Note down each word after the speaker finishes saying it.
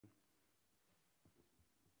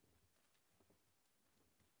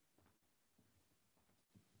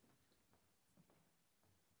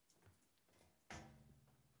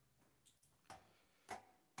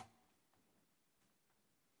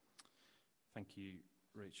Thank you,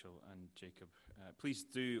 Rachel and Jacob. Please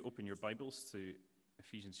do open your Bibles to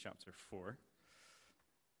Ephesians chapter 4.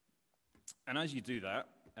 And as you do that,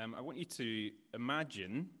 I want you to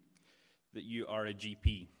imagine that you are a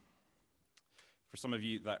GP. For some of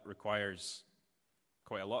you, that requires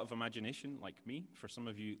quite a lot of imagination, like me. For some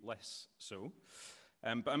of you, less so.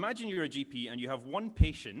 But imagine you're a GP and you have one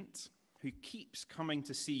patient who keeps coming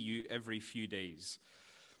to see you every few days.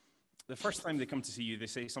 The first time they come to see you, they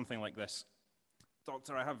say something like this: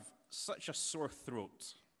 "Doctor, I have such a sore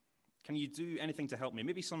throat. Can you do anything to help me?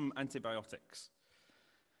 Maybe some antibiotics."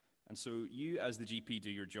 And so you, as the GP,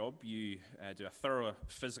 do your job. You do a thorough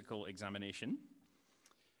physical examination.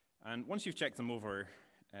 And once you've checked them over,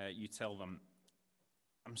 you tell them,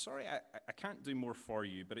 "I'm sorry, I can't do more for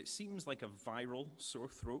you, but it seems like a viral sore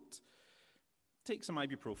throat. Take some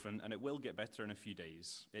ibuprofen and it will get better in a few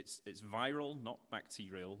days. It's viral, not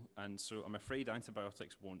bacterial, and so I'm afraid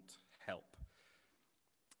antibiotics won't help."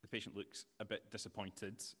 The patient looks a bit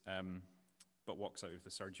disappointed, but walks out of the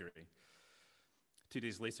surgery. 2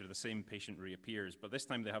 days later, the same patient reappears, but this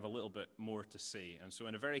time they have a little bit more to say. And so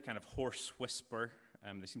in a very kind of hoarse whisper,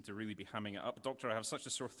 they seem to really be hamming it up. "Doctor, I have such a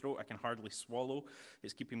sore throat, I can hardly swallow.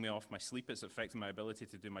 It's keeping me off my sleep. It's affecting my ability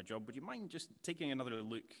to do my job. Would you mind just taking another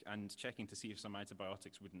look and checking to see if some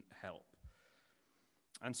antibiotics wouldn't help?"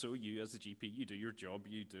 And so you, as the GP, you do your job.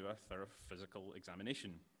 You do a thorough physical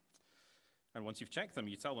examination. And once you've checked them,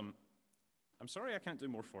 you tell them, "I'm sorry I can't do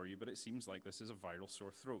more for you, but it seems like this is a viral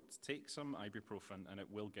sore throat. Take some ibuprofen and it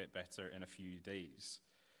will get better in a few days."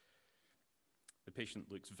 The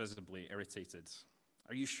patient looks visibly irritated.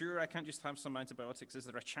 "Are you sure I can't just have some antibiotics? Is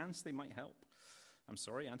there a chance they might help?" "I'm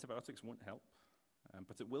sorry, antibiotics won't help,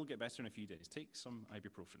 but it will get better in a few days. Take some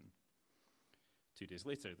ibuprofen." 2 days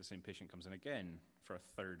later, the same patient comes in again for a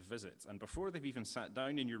third visit. And before they've even sat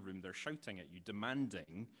down in your room, they're shouting at you,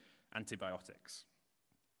 demanding antibiotics.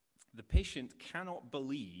 The patient cannot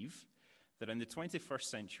believe that in the 21st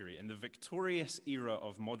century, in the victorious era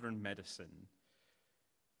of modern medicine,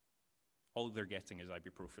 all they're getting is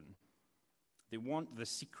ibuprofen. They want the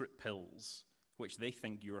secret pills, which they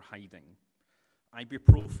think you're hiding.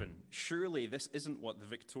 Ibuprofen. Surely this isn't what the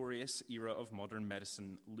victorious era of modern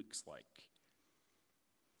medicine looks like.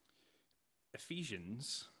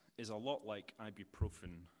 Ephesians is a lot like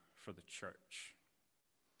ibuprofen for the church.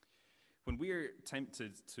 When we're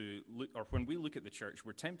tempted to look, or when we look at the church,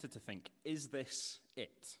 we're tempted to think, is this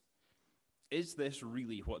it? Is this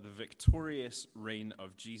really what the victorious reign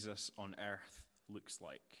of Jesus on earth looks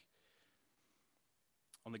like?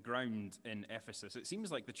 On the ground in Ephesus, it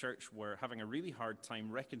seems like the church were having a really hard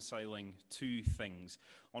time reconciling two things.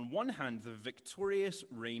 On one hand, the victorious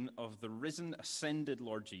reign of the risen, ascended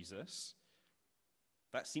Lord Jesus.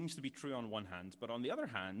 That seems to be true on one hand, but on the other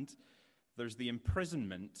hand, there's the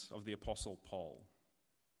imprisonment of the Apostle Paul.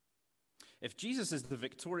 If Jesus is the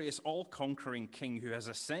victorious, all-conquering king who has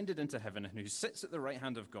ascended into heaven and who sits at the right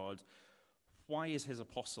hand of God, why is his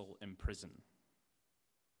apostle in prison?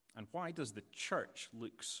 And why does the church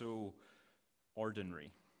look so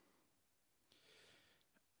ordinary?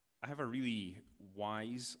 I have a really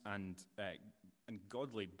wise and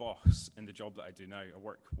godly boss in the job that I do now. I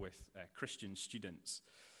work with Christian students.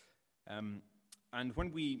 And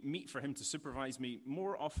when we meet for him to supervise me,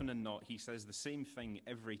 more often than not, he says the same thing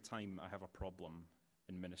every time I have a problem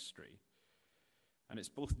in ministry. And it's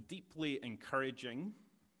both deeply encouraging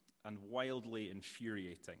and wildly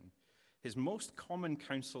infuriating. His most common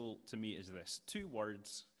counsel to me is this: 2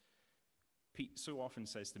 words. Pete so often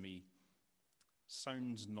says to me,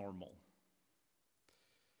 "Sounds normal."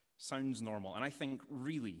 Sounds normal. And I think,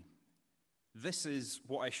 really, this is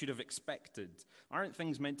what I should have expected. Aren't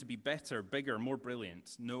things meant to be better, bigger, more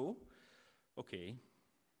brilliant? No? Okay.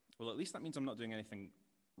 Well, at least that means I'm not doing anything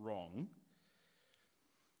wrong.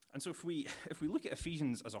 And so if we look at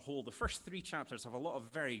Ephesians as a whole, the first 3 chapters have a lot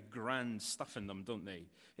of very grand stuff in them, don't they?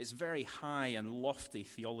 It's very high and lofty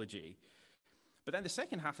theology. But then the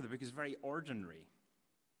second half of the book is very ordinary.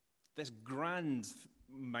 This grand,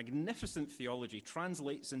 magnificent theology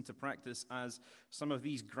translates into practice as some of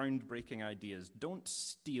these groundbreaking ideas. Don't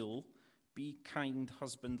steal, be kind,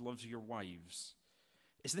 husband loves your wives.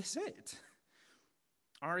 Is this it?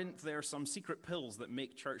 Aren't there some secret pills that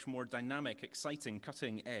make church more dynamic, exciting,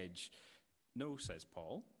 cutting edge? No, says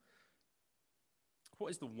Paul.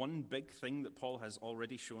 What is the one big thing that Paul has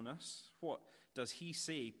already shown us? What does he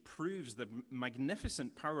say proves the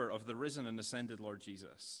magnificent power of the risen and ascended Lord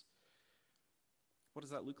Jesus? What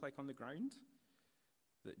does that look like on the ground?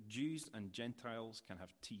 That Jews and Gentiles can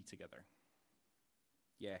have tea together.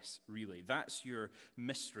 Yes, really. That's your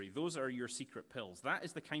mystery. Those are your secret pills. That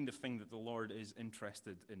is the kind of thing that the Lord is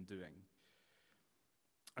interested in doing.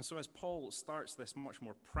 And so as Paul starts this much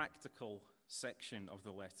more practical section of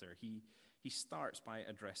the letter, he starts by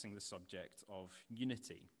addressing the subject of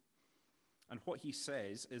unity. And what he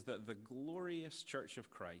says is that the glorious church of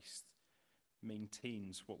Christ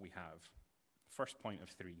maintains what we have. First point of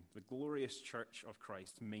 3, the glorious church of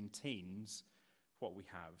Christ maintains what we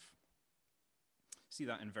have. See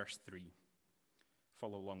that in verse 3.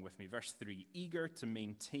 Follow along with me. Verse 3, eager to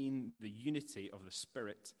maintain the unity of the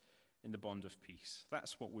Spirit in the bond of peace.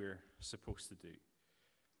 That's what we're supposed to do.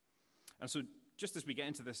 And so just as we get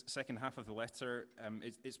into this second half of the letter,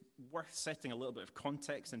 it's worth setting a little bit of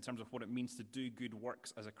context in terms of what it means to do good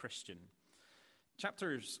works as a Christian.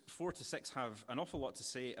 Chapters 4 to 6 have an awful lot to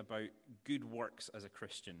say about good works as a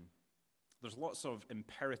Christian. There's lots of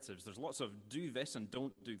imperatives. There's lots of do this and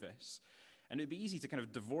don't do this. And it would be easy to kind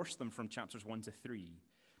of divorce them from chapters 1 to 3.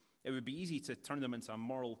 It would be easy to turn them into a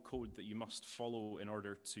moral code that you must follow in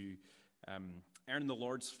order to earn the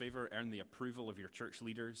Lord's favor, earn the approval of your church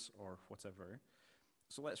leaders, or whatever.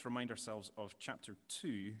 So let's remind ourselves of chapter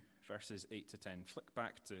 2, verses 8 to 10. Flick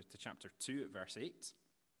back to chapter 2 at verse 8.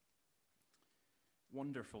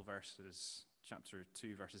 Wonderful verses, chapter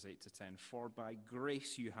 2, verses 8 to 10. For by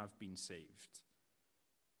grace you have been saved,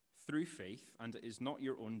 through faith, and it is not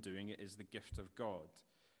your own doing, it is the gift of God,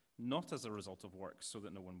 not as a result of works, so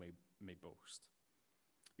that no one may boast.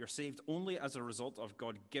 You're saved only as a result of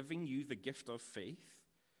God giving you the gift of faith.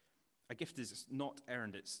 A gift is not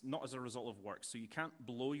earned. It's not as a result of works. So you can't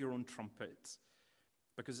blow your own trumpet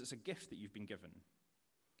because it's a gift that you've been given.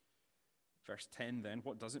 Verse 10 then,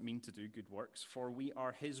 what does it mean to do good works? For we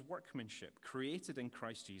are his workmanship, created in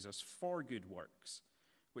Christ Jesus for good works,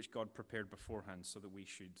 which God prepared beforehand so that we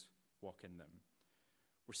should walk in them.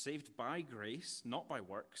 We're saved by grace, not by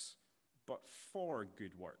works, but for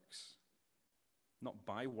good works. Not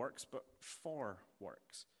by works, but for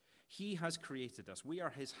works. He has created us. We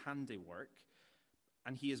are his handiwork,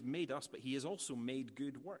 and he has made us, but he has also made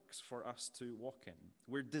good works for us to walk in.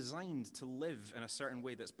 We're designed to live in a certain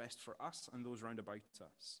way that's best for us and those round about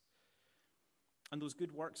us. And those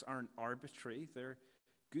good works aren't arbitrary. They're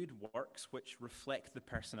good works which reflect the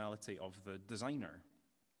personality of the designer.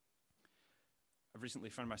 I've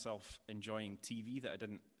recently found myself enjoying TV that I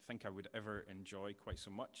didn't think I would ever enjoy quite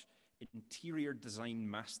so much. Interior Design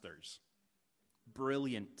Masters.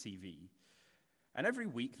 Brilliant TV. And every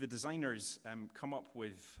week the designers come up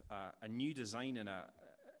with a new design in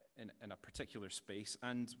a particular space,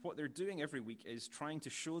 and what they're doing every week is trying to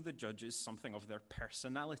show the judges something of their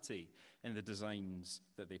personality in the designs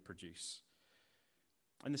that they produce.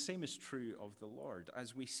 And the same is true of the Lord.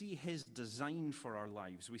 As we see his design for our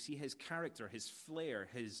lives, we see his character, his flair,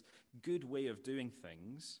 his good way of doing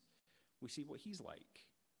things, we see what he's like,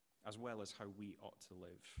 as well as how we ought to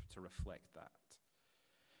live to reflect that.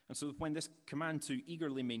 And so when this command to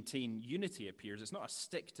eagerly maintain unity appears, it's not a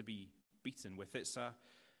stick to be beaten with, it's a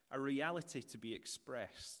reality to be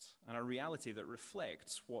expressed, and a reality that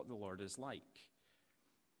reflects what the Lord is like.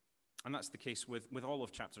 And that's the case with all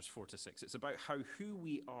of chapters 4 to 6. It's about how who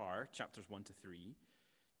we are, chapters 1 to 3,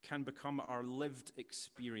 can become our lived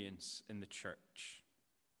experience in the church.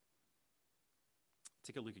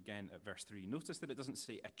 Take a look again at verse 3. Notice that it doesn't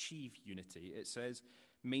say achieve unity. It says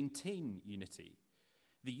maintain unity.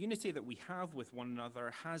 The unity that we have with one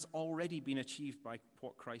another has already been achieved by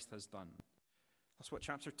what Christ has done. That's what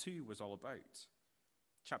chapter 2 was all about.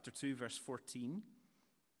 Chapter 2, verse 14.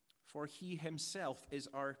 For he himself is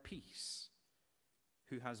our peace,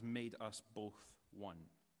 who has made us both one.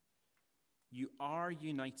 You are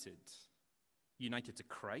united to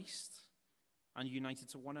Christ and united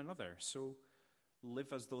to one another. So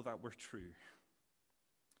live as though that were true.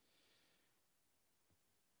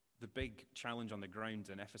 The big challenge on the ground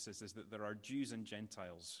in Ephesus is that there are Jews and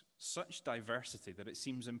Gentiles, such diversity that it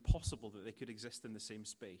seems impossible that they could exist in the same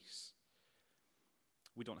space.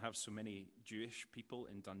 We don't have so many Jewish people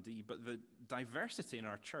in Dundee, but the diversity in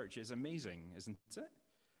our church is amazing, isn't it?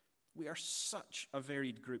 We are such a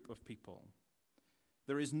varied group of people.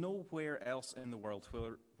 There is nowhere else in the world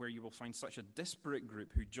where you will find such a disparate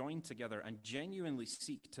group who join together and genuinely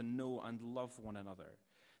seek to know and love one another.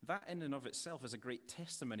 That in and of itself is a great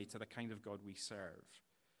testimony to the kind of God we serve.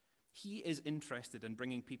 He is interested in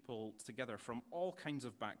bringing people together from all kinds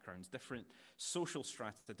of backgrounds, different social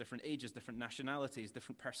strata, different ages, different nationalities,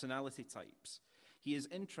 different personality types. He is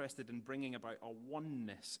interested in bringing about a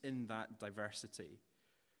oneness in that diversity.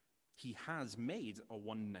 He has made a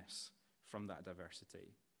oneness from that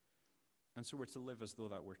diversity. And so we're to live as though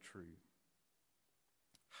that were true.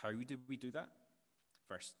 How do we do that?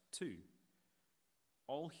 Verse 2.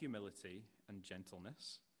 All humility and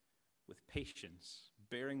gentleness, with patience,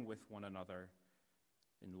 bearing with one another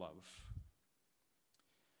in love.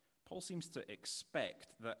 Paul seems to expect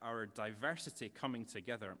that our diversity coming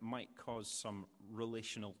together might cause some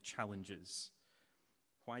relational challenges.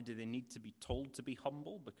 Why do they need to be told to be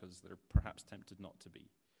humble? Because they're perhaps tempted not to be.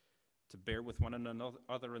 To bear with one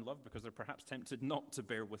another in love? Because they're perhaps tempted not to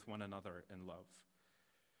bear with one another in love.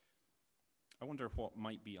 I wonder what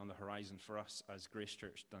might be on the horizon for us as Grace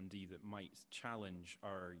Church Dundee that might challenge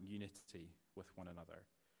our unity with one another.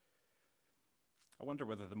 I wonder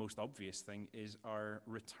whether the most obvious thing is our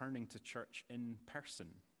returning to church in person.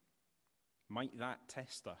 Might that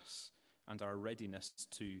test us and our readiness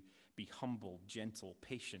to be humble, gentle,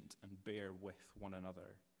 patient, and bear with one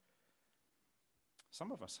another?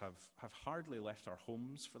 Some of us have hardly left our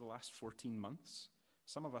homes for the last 14 months.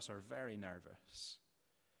 Some of us are very nervous.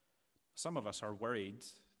 Some of us are worried,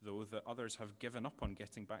 though, that others have given up on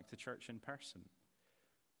getting back to church in person.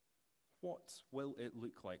 What will it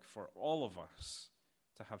look like for all of us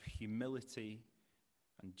to have humility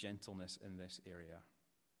and gentleness in this area?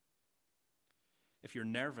 If you're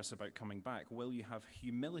nervous about coming back, will you have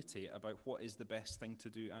humility about what is the best thing to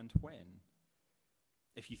do and when?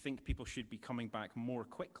 If you think people should be coming back more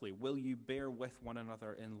quickly, will you bear with one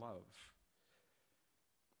another in love?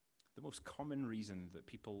 The most common reason that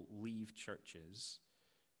people leave churches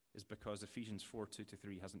is because Ephesians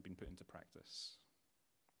 4:2-3 hasn't been put into practice.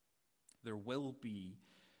 There will be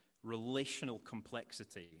relational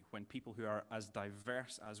complexity when people who are as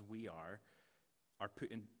diverse as we are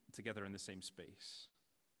put together in the same space.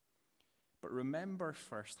 But remember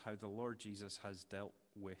first how the Lord Jesus has dealt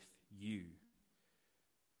with you.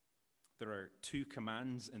 There are two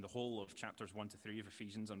commands in the whole of chapters 1-3 of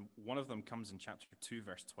Ephesians, and one of them comes in chapter 2,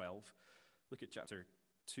 verse 12. Look at chapter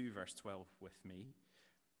 2, verse 12 with me.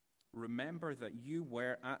 Remember that you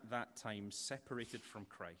were at that time separated from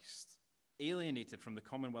Christ, alienated from the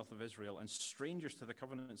commonwealth of Israel, and strangers to the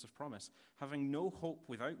covenants of promise, having no hope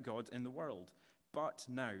without God in the world. But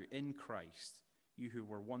now, in Christ, you who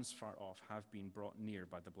were once far off have been brought near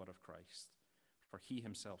by the blood of Christ. For he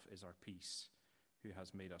himself is our peace, who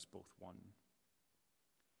has made us both one.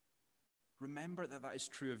 Remember that that is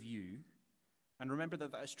true of you, and remember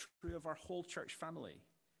that that is true of our whole church family.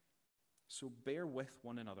 So bear with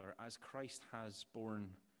one another as Christ has borne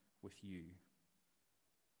with you.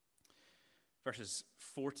 Verses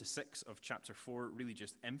 4-6 of chapter 4 really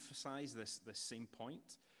just emphasize this same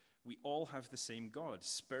point. We all have the same God,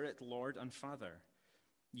 Spirit, Lord, and Father.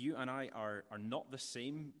 You and I are not the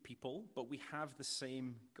same people, but we have the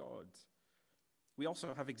same God. We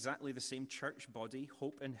also have exactly the same church body,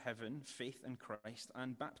 hope in heaven, faith in Christ,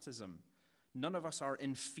 and baptism. None of us are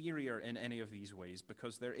inferior in any of these ways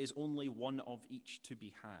because there is only one of each to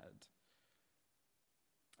be had.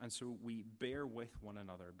 And so we bear with one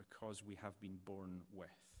another because we have been born with.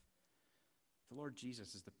 The Lord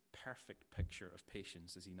Jesus is the perfect picture of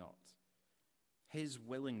patience, is he not? His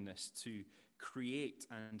willingness to create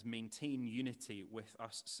and maintain unity with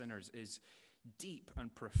us sinners is deep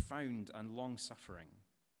and profound and long-suffering.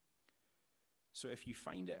 So if you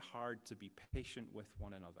find it hard to be patient with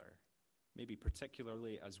one another, maybe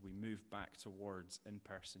particularly as we move back towards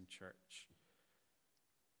in-person church,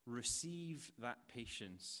 receive that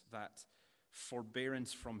patience, that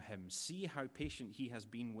forbearance from him. See how patient he has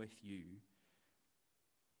been with you.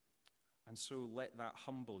 And so let that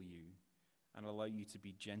humble you and allow you to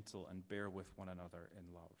be gentle and bear with one another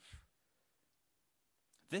in love.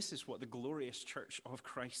 This is what the glorious church of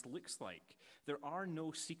Christ looks like. There are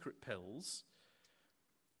no secret pills,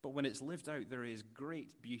 but when it's lived out, there is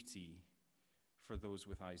great beauty for those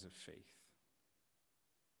with eyes of faith.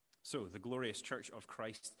 So the glorious church of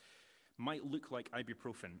Christ might look like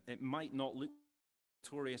ibuprofen. It might not look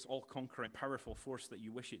victorious, all-conquering, powerful force that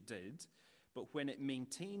you wish it did, but when it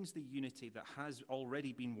maintains the unity that has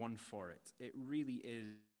already been won for it, it really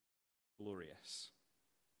is glorious.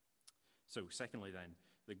 So secondly then,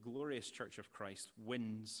 the glorious church of Christ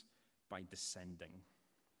wins by descending.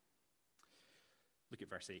 Look at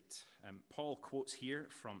verse 8. Paul quotes here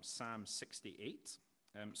from Psalm 68.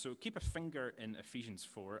 So keep a finger in Ephesians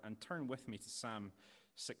 4 and turn with me to Psalm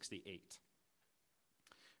 68.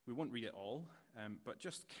 We won't read it all, but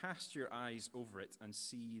just cast your eyes over it and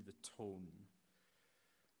see the tone.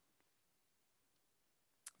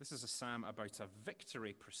 This is a psalm about a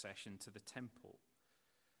victory procession to the temple.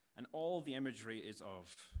 And all the imagery is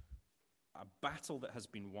of a battle that has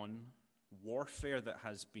been won, warfare that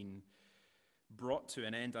has been brought to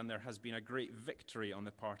an end, and there has been a great victory on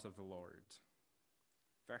the part of the Lord.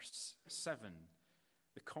 Verse 7,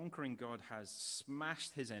 the conquering God has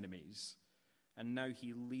smashed his enemies, and now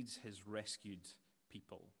he leads his rescued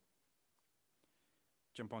people.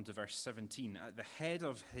 Jump on to verse 17. At the head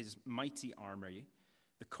of his mighty army,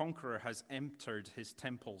 the conqueror has entered his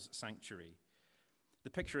temple's sanctuary. The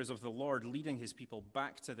picture is of the Lord leading his people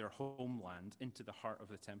back to their homeland into the heart of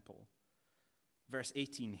the temple. Verse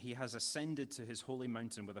 18, he has ascended to his holy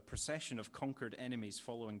mountain with a procession of conquered enemies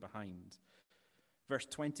following behind. Verse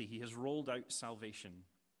 20, he has rolled out salvation.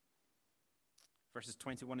 Verses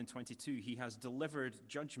 21 and 22, he has delivered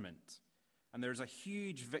judgment. And there's a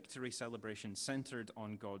huge victory celebration centered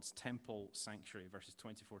on God's temple sanctuary, verses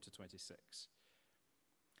 24 to 26.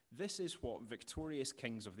 This is what victorious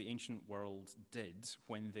kings of the ancient world did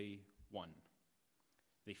when they won.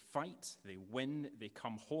 They fight, they win, they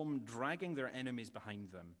come home dragging their enemies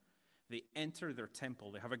behind them. They enter their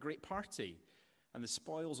temple, they have a great party, and the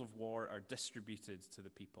spoils of war are distributed to the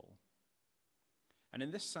people. And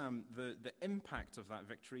in this psalm, the impact of that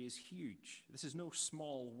victory is huge. This is no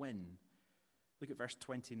small win. Look at verse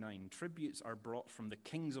 29. Tributes are brought from the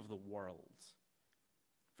kings of the world.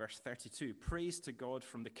 Verse 32, praise to God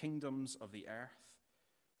from the kingdoms of the earth.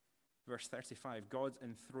 Verse 35, God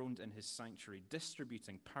enthroned in his sanctuary,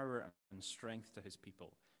 distributing power and strength to his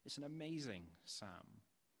people. It's an amazing psalm.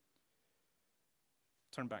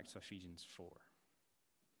 Turn back to Ephesians 4.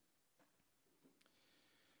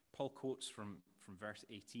 Paul quotes from verse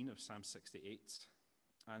 18 of Psalm 68,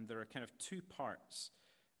 and there are kind of two parts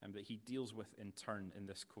that he deals with in turn in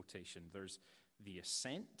this quotation. There's the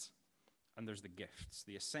ascent and there's the gifts.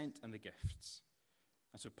 The ascent and the gifts.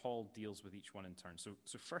 And so Paul deals with each one in turn.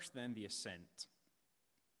 So first then, the ascent.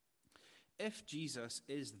 If Jesus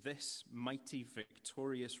is this mighty,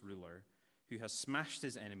 victorious ruler who has smashed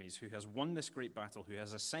his enemies, who has won this great battle, who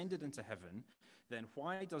has ascended into heaven, then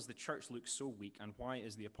why does the church look so weak, and why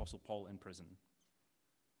is the Apostle Paul in prison?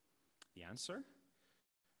 The answer?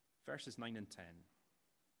 Verses 9 and 10.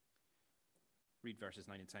 Read verses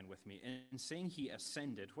 9 and 10 with me. In saying he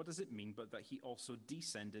ascended, what does it mean but that he also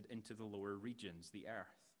descended into the lower regions, the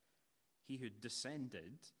earth? He who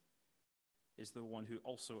descended is the one who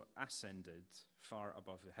also ascended far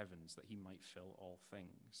above the heavens, that he might fill all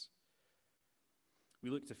things. We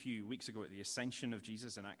looked a few weeks ago at the ascension of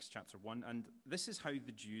Jesus in Acts chapter 1, and this is how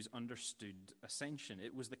the Jews understood ascension.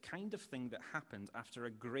 It was the kind of thing that happened after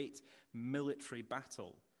a great military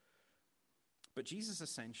battle. But Jesus'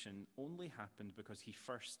 ascension only happened because he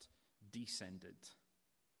first descended.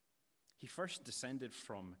 He first descended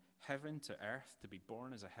from heaven to earth to be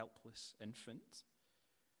born as a helpless infant.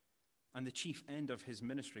 And the chief end of his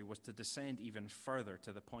ministry was to descend even further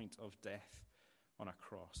to the point of death on a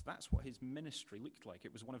cross. That's what his ministry looked like.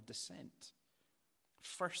 It was one of descent.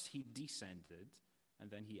 First he descended, and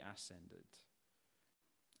then he ascended.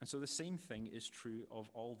 And so the same thing is true of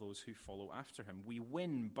all those who follow after him. We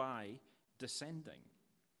win by descending.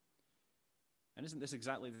 And isn't this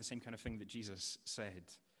exactly the same kind of thing that Jesus said?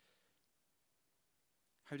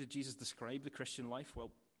 How did Jesus describe the Christian life?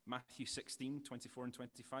 Well, Matthew 16, 24 and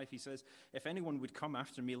 25, he says, if anyone would come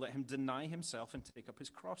after me, let him deny himself and take up his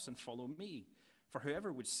cross and follow me. For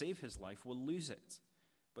whoever would save his life will lose it,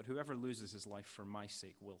 but whoever loses his life for my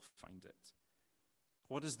sake will find it.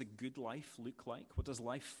 What does the good life look like? What does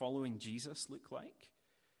life following Jesus look like?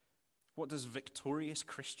 What does victorious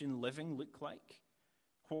Christian living look like?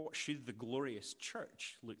 What should the glorious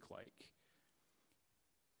church look like?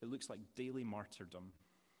 It looks like daily martyrdom,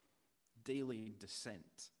 daily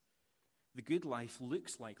descent. The good life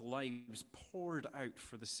looks like lives poured out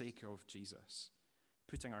for the sake of Jesus,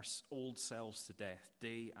 putting our old selves to death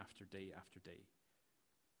day after day after day.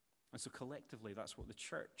 And so collectively, that's what the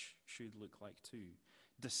church should look like too,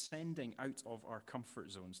 descending out of our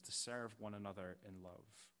comfort zones to serve one another in love.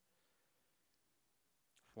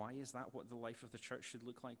 Why is that what the life of the church should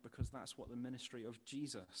look like? Because that's what the ministry of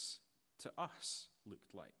Jesus to us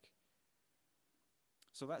looked like.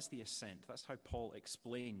 So that's the ascent. That's how Paul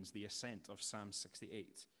explains the ascent of Psalm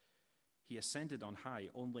 68. He ascended on high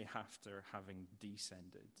only after having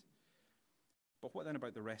descended. But what then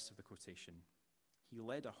about the rest of the quotation? He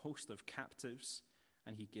led a host of captives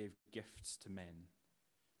and he gave gifts to men.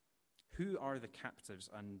 Who are the captives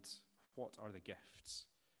and what are the gifts?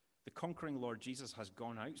 The conquering Lord Jesus has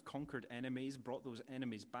gone out, conquered enemies, brought those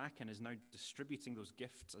enemies back, and is now distributing those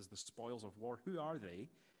gifts as the spoils of war. Who are they?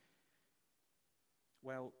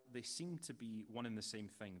 Well, they seem to be one and the same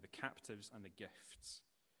thing, the captives and the gifts.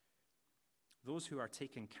 Those who are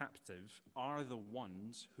taken captive are the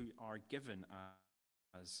ones who are given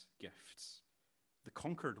as gifts. The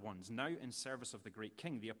conquered ones, now in service of the great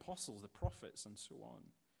king, the apostles, the prophets, and so on.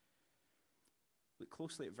 Look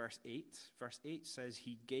closely at verse 8. Verse 8 says,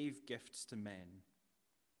 he gave gifts to men.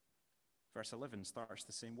 Verse 11 starts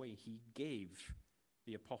the same way. He gave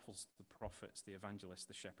the apostles, the prophets, the evangelists,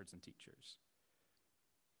 the shepherds, and teachers.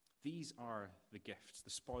 These are the gifts, the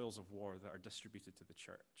spoils of war that are distributed to the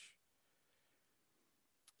church.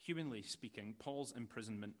 Humanly speaking, Paul's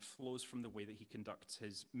imprisonment flows from the way that he conducts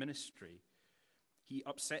his ministry. He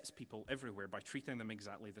upsets people everywhere by treating them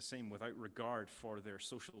exactly the same without regard for their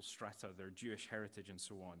social strata, their Jewish heritage, and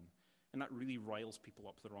so on. And that really riles people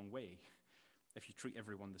up the wrong way if you treat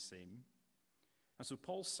everyone the same. And so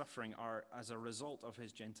Paul's suffering are as a result of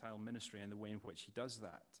his Gentile ministry and the way in which he does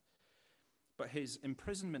that. But his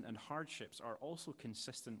imprisonment and hardships are also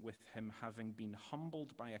consistent with him having been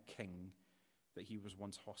humbled by a king that he was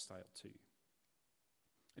once hostile to.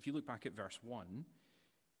 If you look back at verse 1,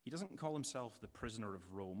 he doesn't call himself the prisoner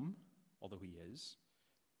of Rome, although he is.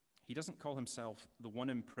 He doesn't call himself the one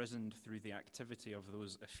imprisoned through the activity of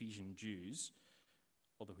those Ephesian Jews,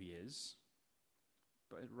 although he is,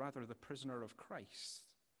 but rather the prisoner of Christ,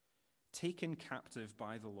 taken captive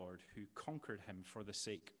by the Lord who conquered him for the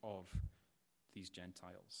sake of these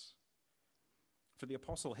Gentiles. For the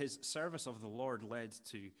apostle, his service of the Lord led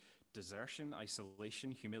to desertion,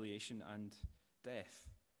 isolation, humiliation, and death,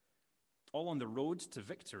 all on the road to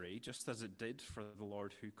victory, just as it did for the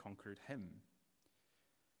Lord who conquered him.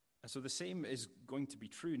 And so the same is going to be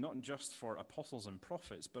true not just for apostles and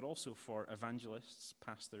prophets, but also for evangelists,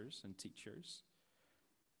 pastors, and teachers.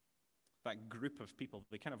 That group of people,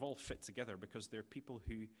 they kind of all fit together because they're people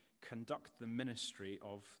who conduct the ministry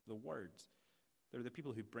of the word. They're the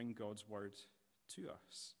people who bring God's word to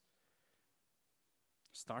us.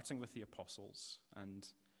 Starting with the apostles and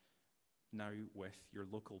now with your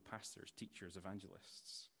local pastors, teachers,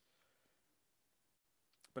 evangelists.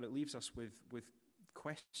 But it leaves us with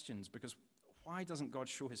questions, because why doesn't God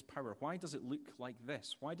show his power? Why does it look like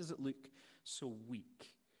this? Why does it look so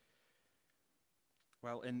weak?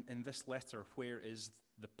 Well, in this letter, where is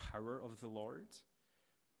the power of the Lord?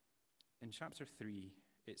 In chapter 3,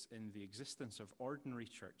 it's in the existence of ordinary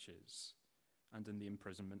churches and in the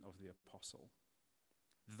imprisonment of the apostle.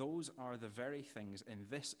 Those are the very things in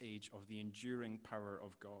this age of the enduring power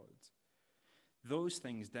of God. Those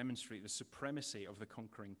things demonstrate the supremacy of the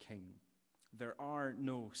conquering king. There are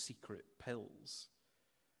no secret pills.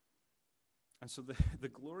 And so the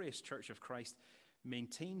glorious church of Christ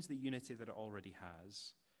maintains the unity that it already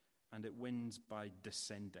has, and it wins by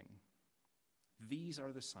descending. These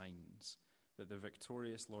are the signs that the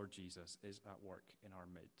victorious Lord Jesus is at work in our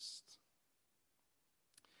midst.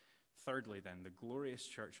 Thirdly, then, the glorious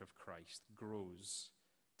church of Christ grows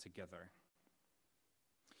together.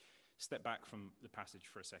 Step back from the passage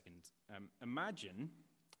for a second. Imagine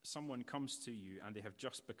someone comes to you and they have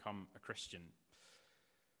just become a Christian.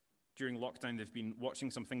 During lockdown, they've been watching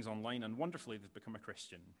some things online, and wonderfully, they've become a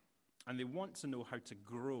Christian. And they want to know how to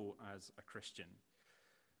grow as a Christian.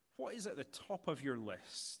 What is at the top of your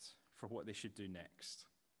list for what they should do next?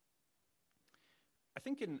 I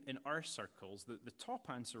think in our circles, the top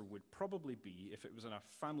answer would probably be, if it was in a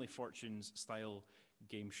Family Fortunes style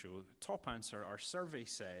game show, the top answer, our survey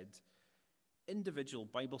said, individual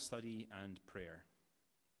Bible study and prayer.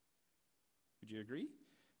 Would you agree?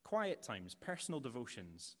 Quiet times, personal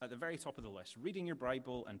devotions, at the very top of the list. Reading your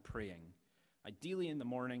Bible and praying. Ideally in the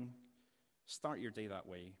morning, start your day that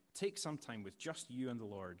way. Take some time with just you and the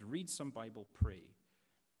Lord. Read some Bible, pray.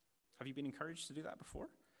 Have you been encouraged to do that before?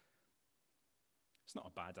 It's not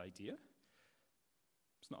a bad idea.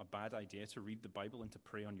 It's not a bad idea to read the Bible and to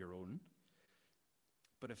pray on your own.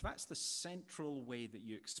 But if that's the central way that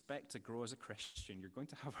you expect to grow as a Christian, you're going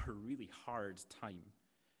to have a really hard time.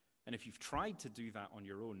 And if you've tried to do that on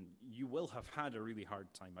your own, you will have had a really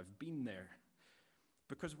hard time. I've been there.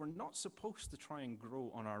 Because we're not supposed to try and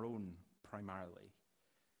grow on our own primarily.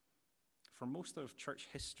 For most of church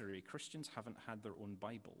history, Christians haven't had their own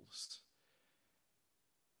Bibles.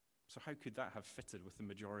 So how could that have fitted with the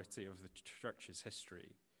majority of the church's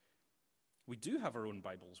history? We do have our own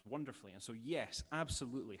Bibles, wonderfully. And so yes,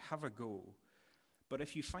 absolutely, have a go. But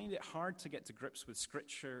if you find it hard to get to grips with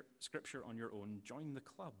Scripture on your own, join the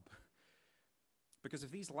club. Because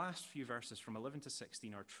if these last few verses from 11 to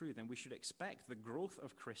 16 are true, then we should expect the growth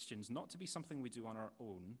of Christians not to be something we do on our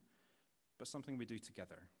own, but something we do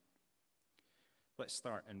together. Let's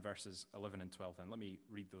start in verses 11 and 12 then. Let me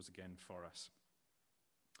read those again for us.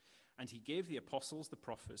 And he gave the apostles, the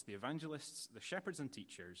prophets, the evangelists, the shepherds and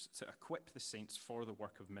teachers to equip the saints for the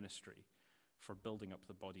work of ministry, for building up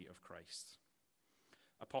the body of Christ.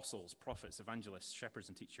 Apostles, prophets, evangelists, shepherds,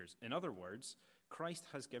 and teachers. In other words, Christ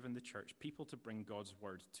has given the church people to bring God's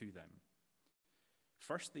word to them.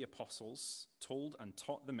 First, the apostles told and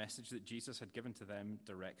taught the message that Jesus had given to them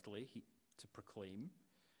directly to proclaim.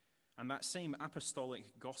 And that same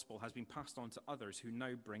apostolic gospel has been passed on to others who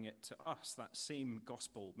now bring it to us, that same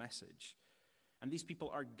gospel message. And these people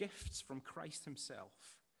are gifts from Christ himself.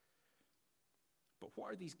 But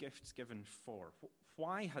what are these gifts given for?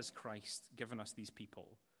 Why has Christ given us these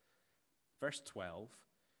people? Verse 12,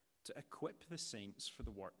 to equip the saints for the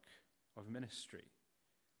work of ministry.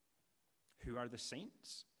 Who are the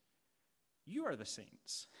saints? You are the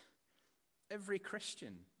saints. Every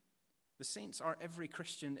Christian. The saints are every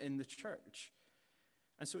Christian in the church.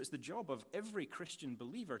 And so it's the job of every Christian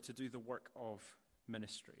believer to do the work of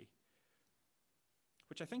ministry,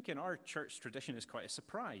 which I think in our church tradition is quite a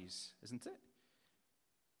surprise, isn't it?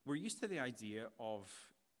 We're used to the idea of,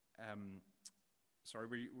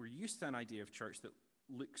 we're used to an idea of church that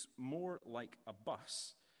looks more like a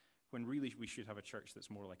bus, when really we should have a church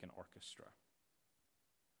that's more like an orchestra.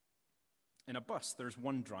 In a bus, there's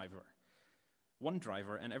one driver,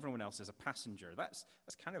 and everyone else is a passenger. That's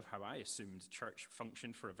kind of how I assumed church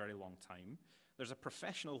functioned for a very long time. There's a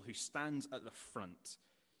professional who stands at the front.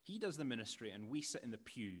 He does the ministry, and we sit in the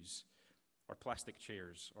pews or plastic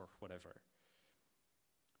chairs or whatever.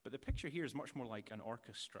 But the picture here is much more like an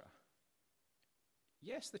orchestra.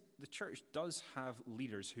 Yes, the church does have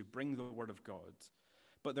leaders who bring the word of God,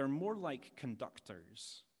 but they're more like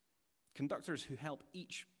conductors who help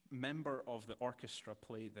each member of the orchestra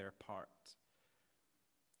play their part.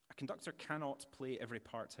 A conductor cannot play every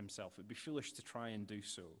part himself. It would be foolish to try and do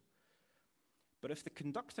so. But if the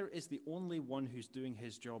conductor is the only one who's doing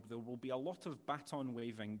his job, there will be a lot of baton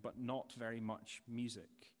waving, but not very much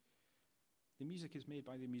music. The music is made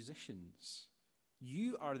by the musicians.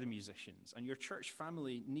 You are the musicians, and your church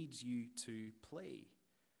family needs you to play.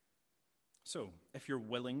 So, if you're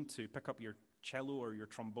willing to pick up your cello or your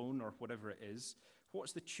trombone or whatever it is,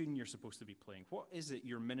 what's the tune you're supposed to be playing? What is it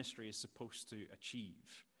your ministry is supposed to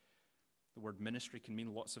achieve? The word ministry can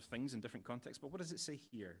mean lots of things in different contexts, but what does it say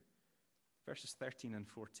here? Verses 13 and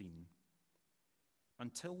 14.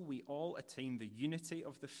 Until we all attain the unity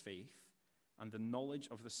of the faith and the knowledge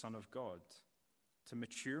of the Son of God, to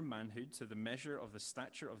mature manhood, to the measure of the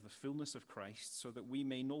stature of the fullness of Christ, so that we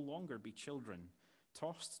may no longer be children,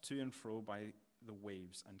 tossed to and fro by the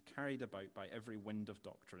waves and carried about by every wind of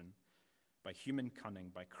doctrine, by human cunning,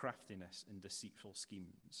 by craftiness in deceitful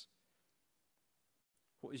schemes.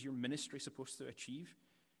 What is your ministry supposed to achieve?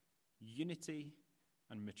 Unity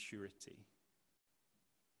and maturity.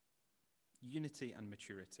 Unity and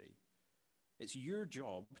maturity. It's your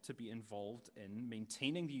job to be involved in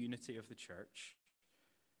maintaining the unity of the church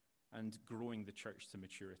and growing the church to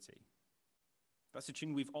maturity. That's a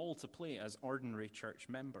tune we've all to play as ordinary church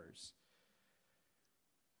members.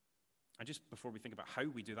 And just before we think about how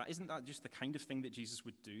we do that, isn't that just the kind of thing that Jesus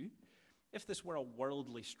would do? If this were a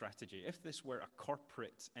worldly strategy, if this were a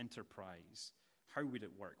corporate enterprise, how would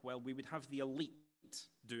it work? Well, we would have the elite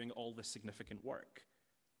doing all the significant work.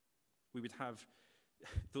 We would have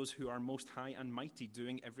those who are most high and mighty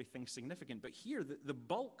doing everything significant. But here, the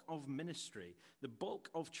bulk of ministry, the bulk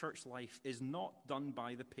of church life is not done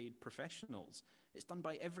by the paid professionals. It's done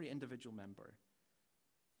by every individual member.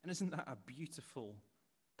 And isn't that a beautiful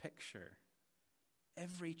picture?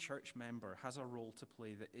 Every church member has a role to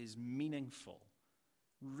play that is meaningful,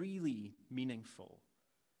 really meaningful,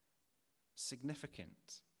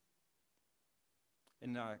 significant.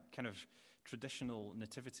 In a kind of traditional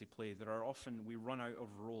nativity play, we run out of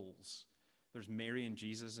roles. There's Mary and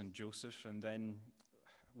Jesus and Joseph, and then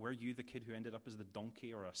were you the kid who ended up as the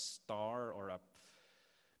donkey or a star or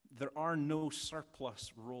There are no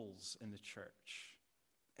surplus roles in the church.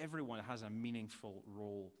 Everyone has a meaningful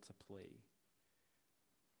role to play.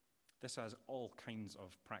 This has all kinds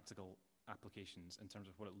of practical applications in terms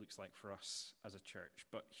of what it looks like for us as a church,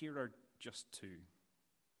 but here are just two.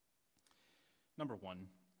 Number one,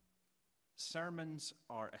 sermons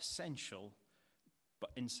are essential but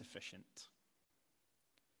insufficient.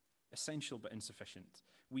 Essential but insufficient.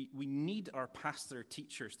 We need our pastor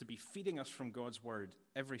teachers to be feeding us from God's word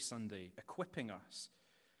every Sunday, equipping us.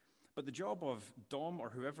 But the job of Dom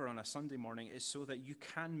or whoever on a Sunday morning is so that you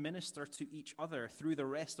can minister to each other through the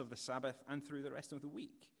rest of the Sabbath and through the rest of the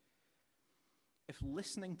week. If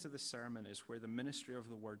listening to the sermon is where the ministry of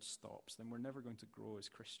the word stops, then we're never going to grow as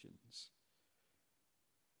Christians.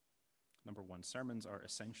 Number one, sermons are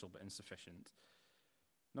essential but insufficient.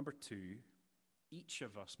 Number two, each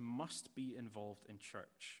of us must be involved in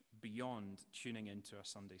church beyond tuning into a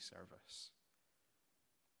Sunday service.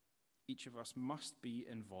 Each of us must be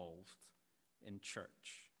involved in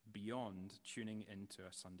church beyond tuning into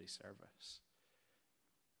a Sunday service.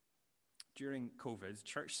 During COVID,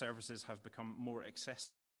 church services have become more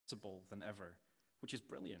accessible than ever, which is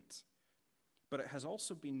brilliant. But it has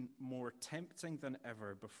also been more tempting than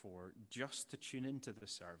ever before just to tune into the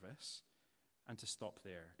service and to stop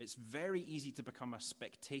there. It's very easy to become a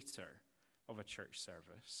spectator of a church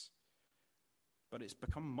service, but it's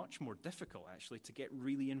become much more difficult, actually, to get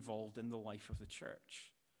really involved in the life of the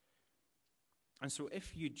church. And so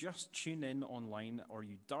if you just tune in online or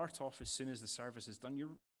you dart off as soon as the service is done,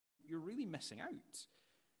 you're really missing out,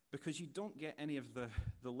 because you don't get any of the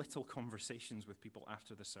little conversations with people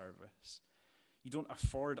after the service. You don't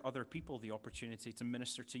afford other people the opportunity to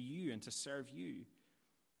minister to you and to serve you.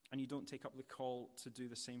 And you don't take up the call to do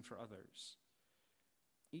the same for others.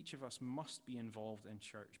 Each of us must be involved in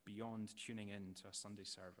church beyond tuning in to a Sunday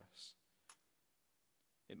service.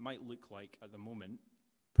 It might look like, at the moment,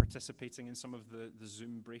 participating in some of the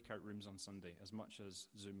Zoom breakout rooms on Sunday, as much as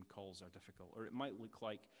Zoom calls are difficult. Or it might look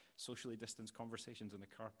like socially distanced conversations in the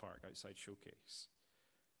car park outside Showcase.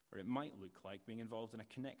 Or it might look like being involved in a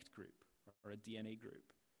Connect group or a DNA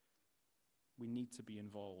group. We need to be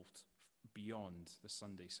involved beyond the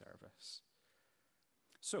Sunday service.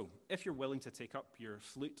 So, if you're willing to take up your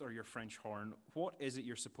flute or your French horn, what is it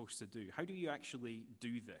you're supposed to do? How do you actually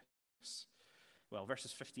do this? Well,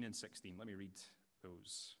 verses 15 and 16, let me read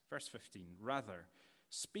those. Verse 15, rather,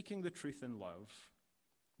 speaking the truth in love,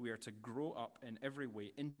 we are to grow up in every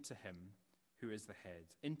way into him who is the head,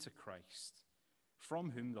 into Christ,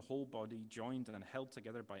 from whom the whole body, joined and held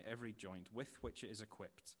together by every joint with which it is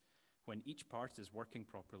equipped, when each part is working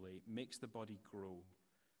properly, makes the body grow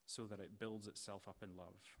so that it builds itself up in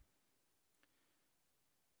love.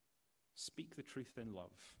 Speak the truth in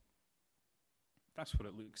love. That's what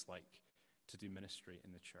it looks like to do ministry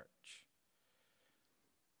in the church.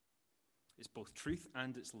 It's both truth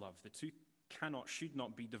and it's love. The two should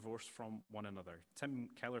not be divorced from one another. Tim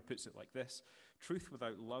Keller puts it like this: truth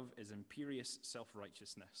without love is imperious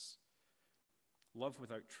self-righteousness. Love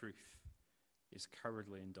without truth is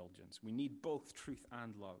cowardly indulgence. We need both truth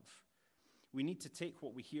and love. We need to take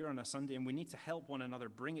what we hear on a Sunday and we need to help one another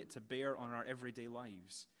bring it to bear on our everyday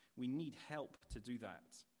lives. We need help to do that.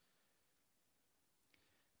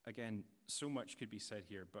 Again, so much could be said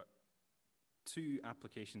here, but two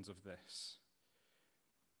applications of this.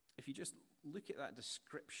 If you just look at that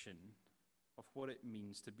description of what it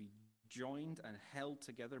means to be joined and held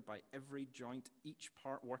together by every joint, each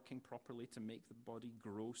part working properly to make the body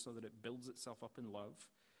grow so that it builds itself up in love,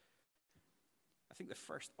 I think the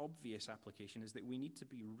first obvious application is that we need to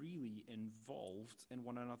be really involved in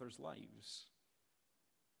one another's lives.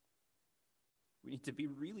 We need to be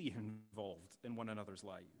really involved in one another's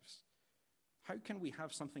lives. How can we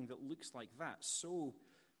have something that looks like that, so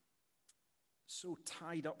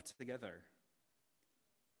tied up together,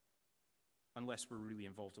 unless we're really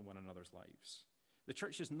involved in one another's lives? The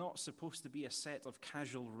church is not supposed to be a set of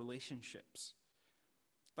casual relationships.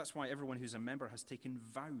 That's why everyone who's a member has taken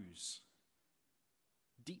vows,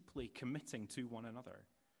 deeply committing to one another.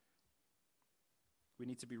 We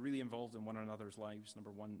need to be really involved in one another's lives,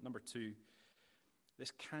 number one. Number two,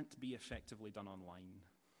 this can't be effectively done online.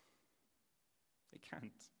 It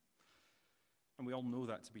can't. And we all know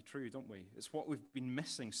that to be true, don't we? It's what we've been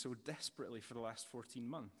missing so desperately for the last 14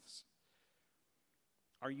 months.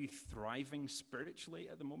 Are you thriving spiritually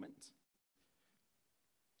at the moment?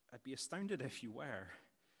 I'd be astounded if you were.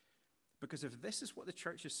 Because if this is what the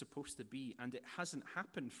church is supposed to be, and it hasn't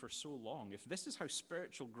happened for so long, if this is how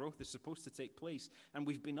spiritual growth is supposed to take place, and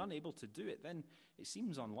we've been unable to do it, then it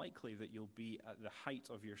seems unlikely that you'll be at the height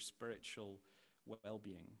of your spiritual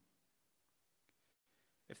well-being.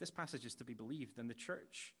 If this passage is to be believed, then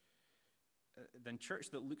church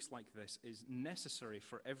that looks like this is necessary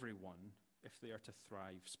for everyone if they are to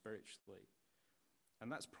thrive spiritually.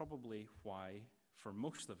 And that's probably why, for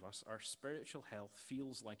most of us, our spiritual health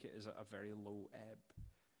feels like it is at a very low ebb.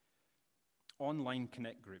 Online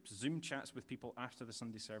connect groups, Zoom chats with people after the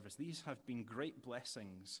Sunday service, these have been great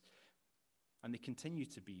blessings, and they continue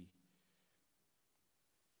to be.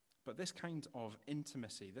 But this kind of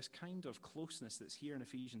intimacy, this kind of closeness that's here in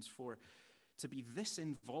Ephesians 4, to be this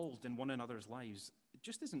involved in one another's lives, it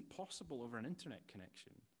just isn't possible over an internet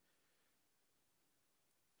connection.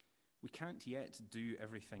 We can't yet do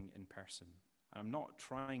everything in person. I'm not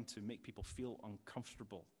trying to make people feel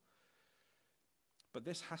uncomfortable. But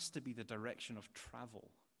this has to be the direction of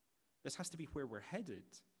travel. This has to be where we're headed.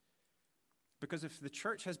 Because if the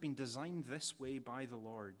church has been designed this way by the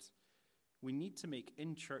Lord, we need to make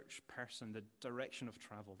in-church person the direction of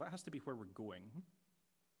travel. That has to be where we're going.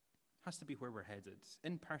 It has to be where we're headed.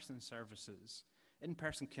 In-person services,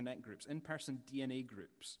 in-person connect groups, in-person DNA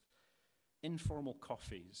groups, informal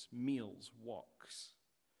coffees, meals, walks.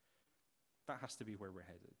 That has to be where we're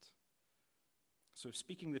headed. So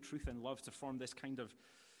speaking the truth in love to form this kind of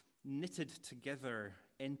knitted together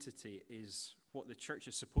entity is what the church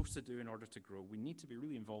is supposed to do in order to grow. We need to be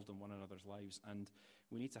really involved in one another's lives, and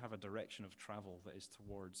we need to have a direction of travel that is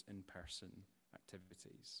towards in-person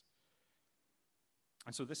activities.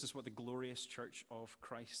 And so this is what the glorious church of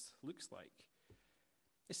Christ looks like.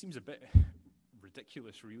 It seems a bit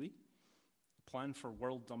ridiculous, really. A plan for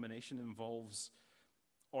world domination involves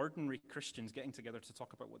ordinary Christians getting together to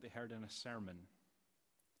talk about what they heard in a sermon,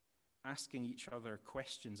 asking each other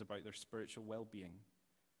questions about their spiritual well-being.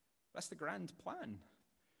 That's the grand plan.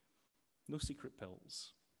 No secret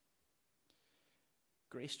pills.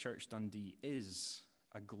 Grace Church Dundee is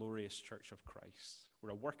a glorious church of Christ.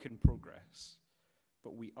 We're a work in progress,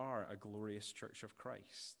 but we are a glorious church of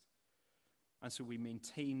Christ. And so we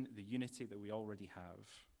maintain the unity that we already have.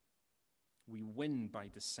 We win by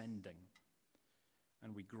descending,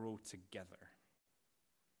 and we grow together.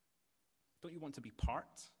 Don't you want to be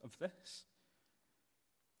part of this?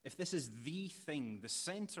 If this is the thing, the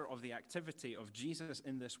center of the activity of Jesus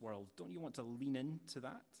in this world, don't you want to lean into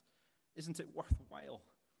that? Isn't it worthwhile?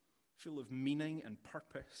 Full of meaning and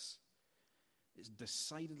purpose. It's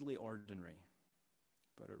decidedly ordinary,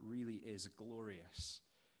 but it really is glorious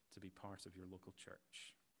to be part of your local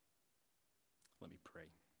church. Let me pray.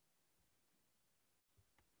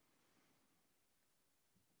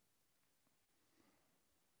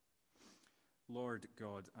 Lord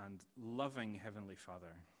God and loving Heavenly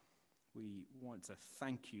Father, we want to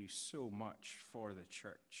thank you so much for the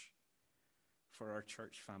church, for our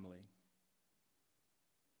church family.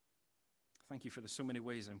 Thank you for the so many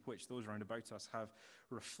ways in which those round about us have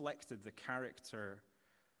reflected the character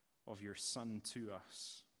of your Son to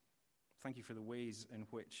us. Thank you for the ways in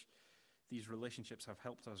which these relationships have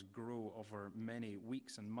helped us grow over many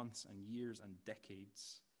weeks and months and years and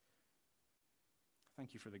decades.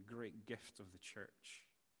 Thank you for the great gift of the church.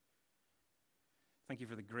 Thank you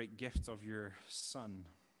for the great gift of your Son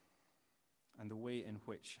and the way in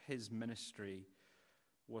which his ministry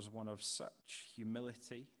was one of such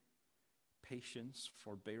humility, patience,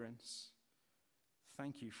 forbearance.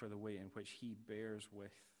 Thank you for the way in which he bears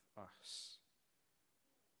with us.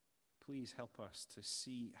 Please help us to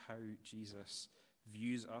see how Jesus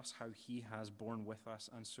views us, how he has borne with us,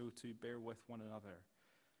 and so to bear with one another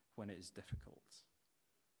when it is difficult.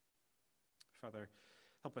 Father,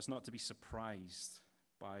 help us not to be surprised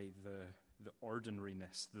by the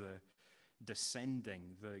ordinariness, the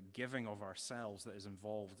descending, the giving of ourselves that is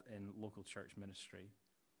involved in local church ministry.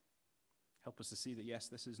 Help us to see that, yes,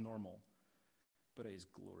 this is normal, but it is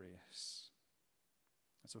glorious.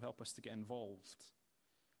 And so help us to get involved.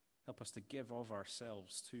 Help us to give of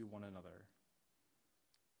ourselves to one another,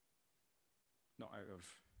 not out of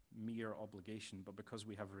mere obligation, but because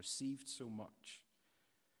we have received so much.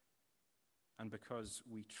 And because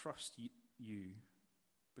we trust you,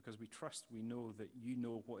 because we know that you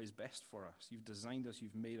know what is best for us. You've designed us,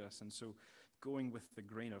 you've made us, and so going with the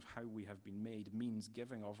grain of how we have been made means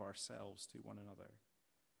giving of ourselves to one another.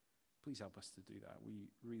 Please help us to do that. We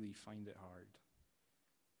really find it hard.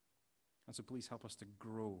 And so please help us to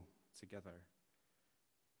grow together.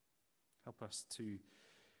 Help us to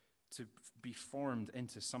be formed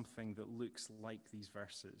into something that looks like these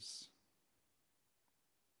verses.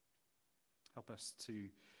 Help us to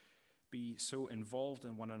be so involved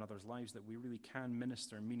in one another's lives that we really can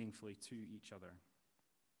minister meaningfully to each other.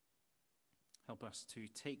 Help us to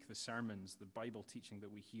take the sermons, the Bible teaching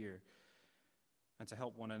that we hear, and to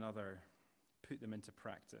help one another put them into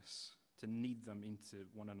practice, to knead them into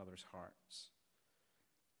one another's hearts.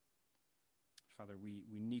 Father, we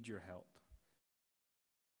need your help,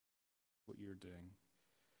 what you're doing.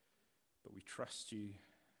 But we trust you,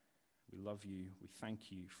 we love you, we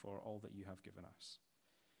thank you for all that you have given us.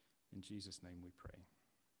 In Jesus' name we pray.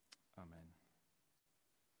 Amen.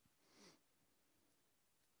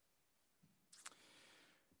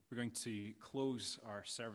 We're going to close our service